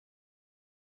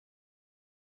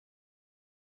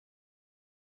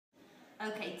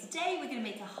Okay, today we're going to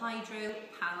make a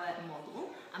hydropower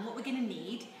model, and what we're going to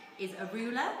need is a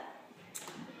ruler,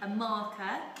 a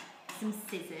marker, some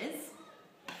scissors.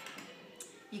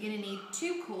 You're going to need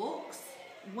 2 corks,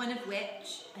 one of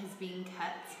which has been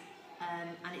cut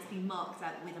and it's been marked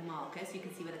out with a marker so you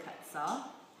can see where the cuts are.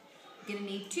 You're going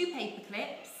to need 2 paper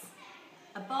clips,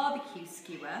 a barbecue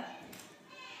skewer,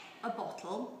 a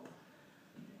bottle,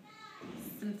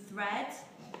 some thread,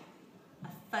 a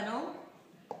funnel,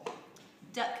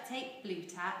 duct tape, blue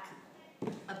tack,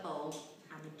 a bowl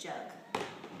and a jug.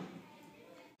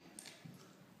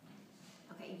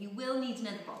 Okay, you will need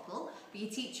another bottle, but your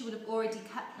teacher would have already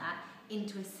cut that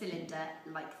into a cylinder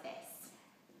like this.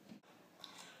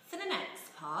 For the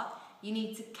next part, you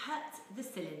need to cut the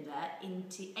cylinder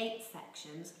into 8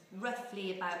 sections,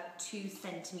 roughly about 2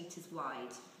 centimetres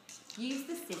wide. Use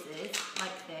the scissors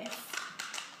like this.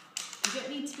 You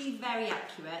don't need to be very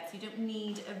accurate, so you don't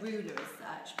need a ruler as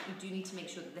such, but you do need to make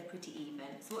sure that they're pretty even.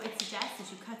 So what I'd suggest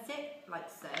is you cut it like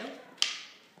so,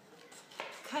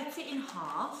 cut it in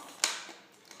half,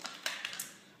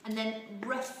 and then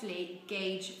roughly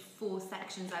gauge 4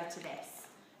 sections out of this.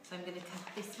 So I'm going to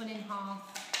cut this one in half,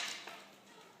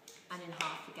 and in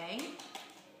half again.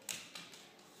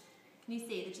 Can you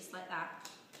see they're just like that?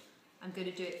 I'm going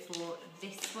to do it for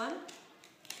this one.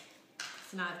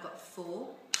 So now I've got 4.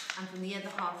 And from the other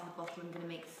half of the bottle I'm going to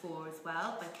make 4 as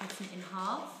well by cutting it in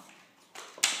half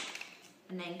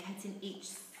and then cutting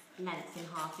each length in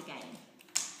half again.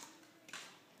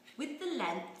 With the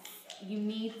length you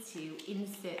need to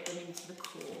insert them into the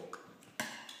cork.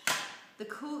 The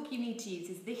cork you need to use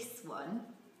is this one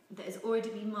that has already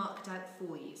been marked out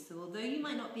for you. So although you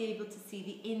might not be able to see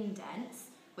the indents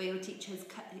where your teacher has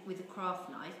cut it with a craft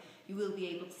knife, you will be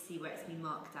able to see where it's been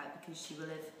marked out because she will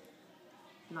have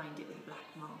lined it with a black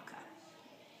marker.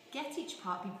 Get each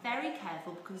part, be very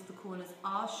careful because the corners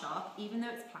are sharp even though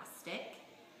it's plastic,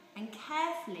 and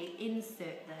carefully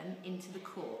insert them into the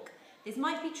cork. This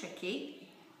might be tricky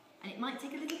and it might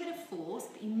take a little bit of force,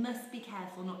 but you must be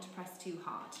careful not to press too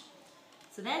hard.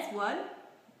 So there's one.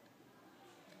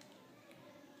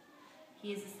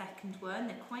 Here's the second one.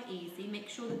 They're quite easy. Make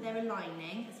sure that they're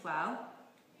aligning as well.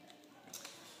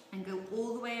 And go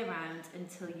all the way around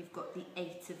until you've got the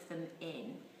 8 of them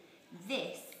in.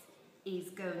 This is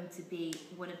going to be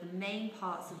one of the main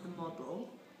parts of the model,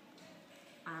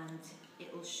 and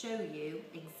it will show you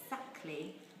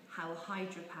exactly how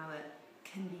hydropower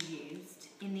can be used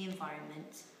in the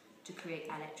environment to create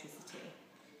electricity.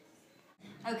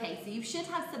 Okay, so you should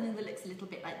have something that looks a little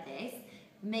bit like this,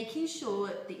 making sure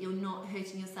that you're not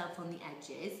hurting yourself on the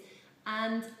edges,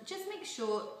 and just make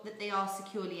sure that they are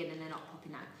securely in and they're not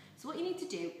popping out. So what you need to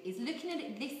do is, looking at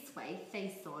it this way,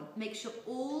 face on, make sure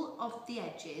all of the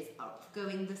edges are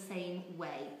going the same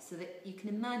way so that you can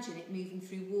imagine it moving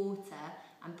through water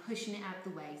and pushing it out the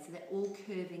way so they're all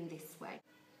curving this way.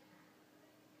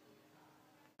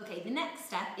 Okay, the next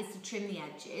step is to trim the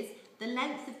edges. The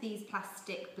length of these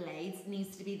plastic blades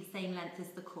needs to be the same length as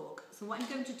the cork. So what I'm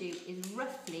going to do is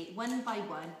roughly, one by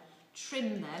one,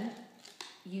 trim them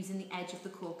using the edge of the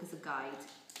cork as a guide.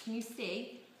 Can you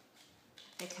see?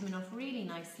 They're coming off really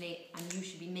nicely, and you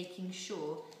should be making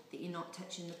sure that you're not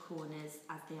touching the corners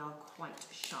as they are quite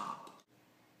sharp.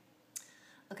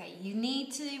 Okay, you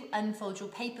need to unfold your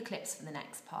paper clips for the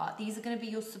next part. These are going to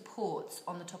be your supports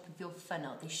on the top of your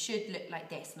funnel. They should look like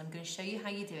this, and I'm going to show you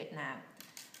how you do it now.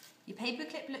 Your paper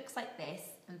clip looks like this,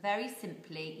 and very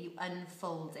simply you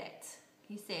unfold it.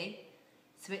 Can you see?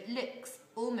 So it looks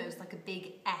almost like a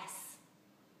big S.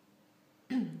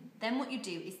 Then what you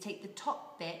do is take the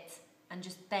top bit and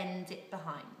just bend it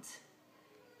behind.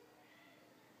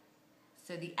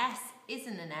 So the S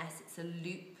isn't an S, it's a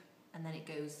loop, and then it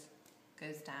goes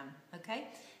down, okay?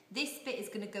 This bit is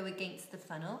going to go against the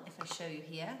funnel, if I show you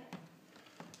here.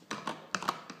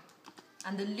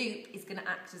 And the loop is going to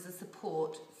act as a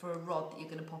support for a rod that you're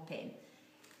going to pop in.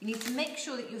 You need to make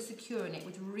sure that you're securing it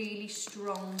with really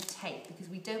strong tape because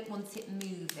we don't want it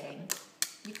moving.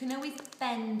 You can always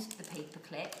bend the paper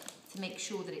clip to make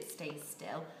sure that it stays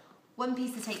still. One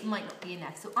piece of tape might not be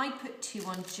enough, so I put 2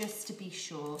 on just to be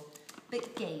sure,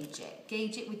 but gauge it.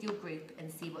 Gauge it with your group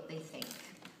and see what they think.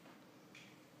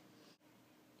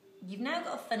 You've now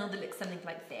got a funnel that looks something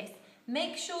like this.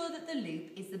 Make sure that the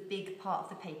loop is the big part of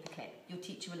the paper clip. Your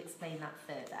teacher will explain that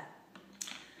further.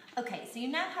 Okay, so you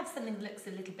now have something that looks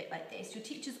a little bit like this. Your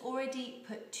teacher's already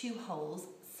put 2 holes,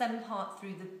 some part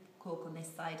through the cork on this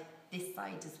side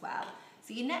as well.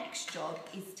 So your next job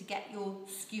is to get your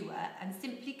skewer and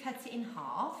simply cut it in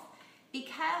half. Be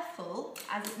careful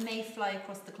as it may fly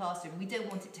across the classroom. We don't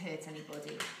want it to hurt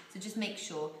anybody, so just make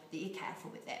sure that you're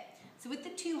careful with it. So with the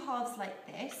 2 halves like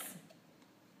this,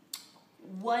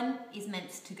 One is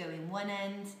meant to go in one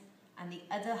end and the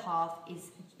other half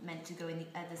is meant to go in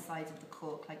the other side of the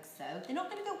cork, like so. They're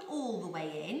not going to go all the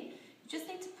way in. You just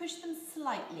need to push them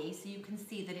slightly so you can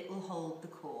see that it will hold the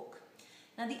cork.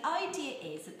 Now the idea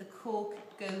is that the cork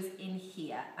goes in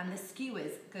here and the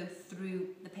skewers go through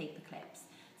the paper clips.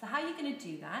 So how you're going to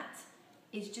do that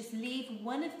is just leave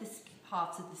one of the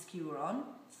parts of the skewer on,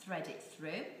 thread it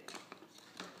through,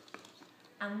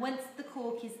 and once the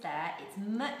cork is there, it's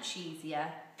much easier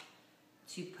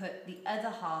to put the other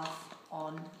half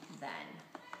on then,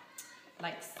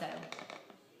 like so.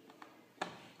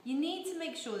 You need to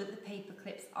make sure that the paper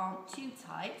clips aren't too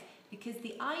tight, because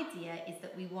the idea is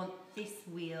that we want this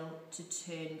wheel to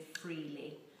turn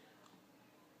freely.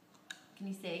 Can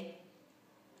you see?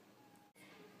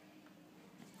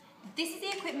 This is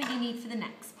the equipment you need for the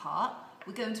next part.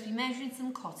 We're going to be measuring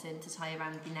some cotton to tie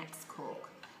around the next cork.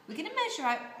 We're going to measure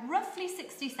out roughly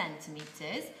 60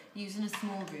 centimetres using a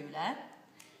small ruler.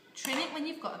 Trim it when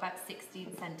you've got about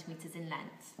 16 centimetres in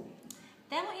length.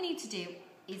 Then what you need to do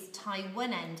is tie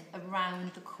one end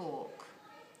around the cork.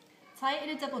 Tie it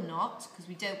in a double knot because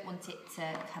we don't want it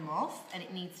to come off and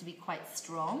it needs to be quite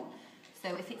strong.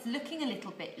 So if it's looking a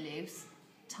little bit loose,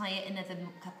 tie it another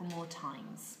couple more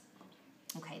times.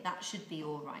 Okay, that should be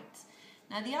all right.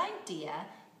 Now the idea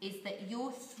is that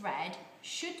your thread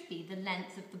should be the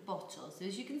length of the bottle. So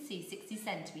as you can see, 60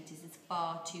 centimetres is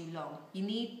far too long. You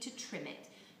need to trim it.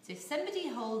 So if somebody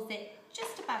holds it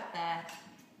just about there,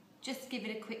 just give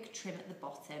it a quick trim at the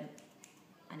bottom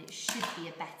and it should be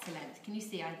a better length. Can you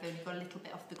see I've only got a little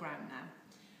bit off the ground now?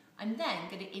 I'm then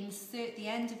going to insert the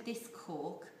end of this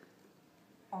cork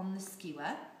on the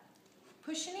skewer,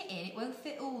 pushing it in. It won't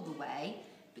fit all the way,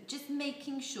 but just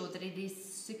making sure that it is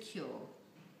secure,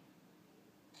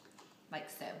 like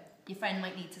so. Your friend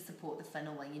might need to support the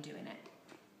funnel while you're doing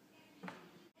it.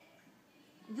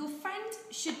 Your friend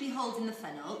should be holding the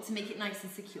funnel to make it nice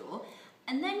and secure,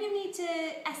 and then you need to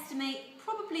estimate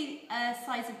probably a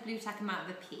size of blue tack amount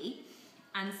of a pea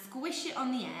and squish it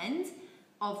on the end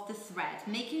of the thread,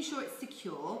 making sure it's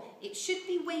secure. It should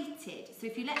be weighted, so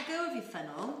if you let go of your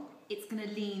funnel, it's going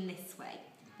to lean this way.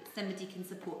 But somebody can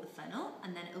support the funnel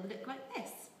and then it'll look like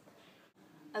this.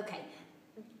 Okay.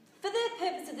 For the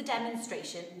purpose of the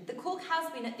demonstration, the cork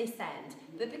has been at this end,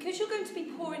 but because you're going to be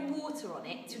pouring water on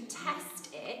it to test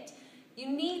it, you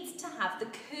need to have the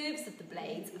curves of the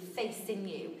blades facing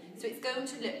you. So it's going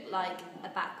to look like a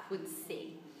backwards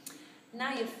C.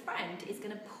 Now your friend is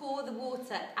going to pour the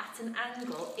water at an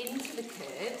angle into the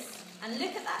curves, and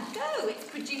look at that go! It's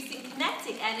producing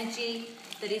kinetic energy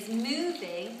that is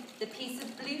moving the piece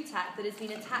of blue tack that has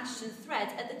been attached to the thread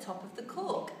at the top of the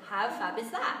cork. How fab is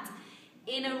that?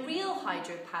 In a real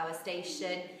hydropower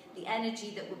station, the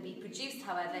energy that would be produced,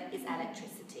 however, is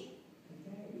electricity.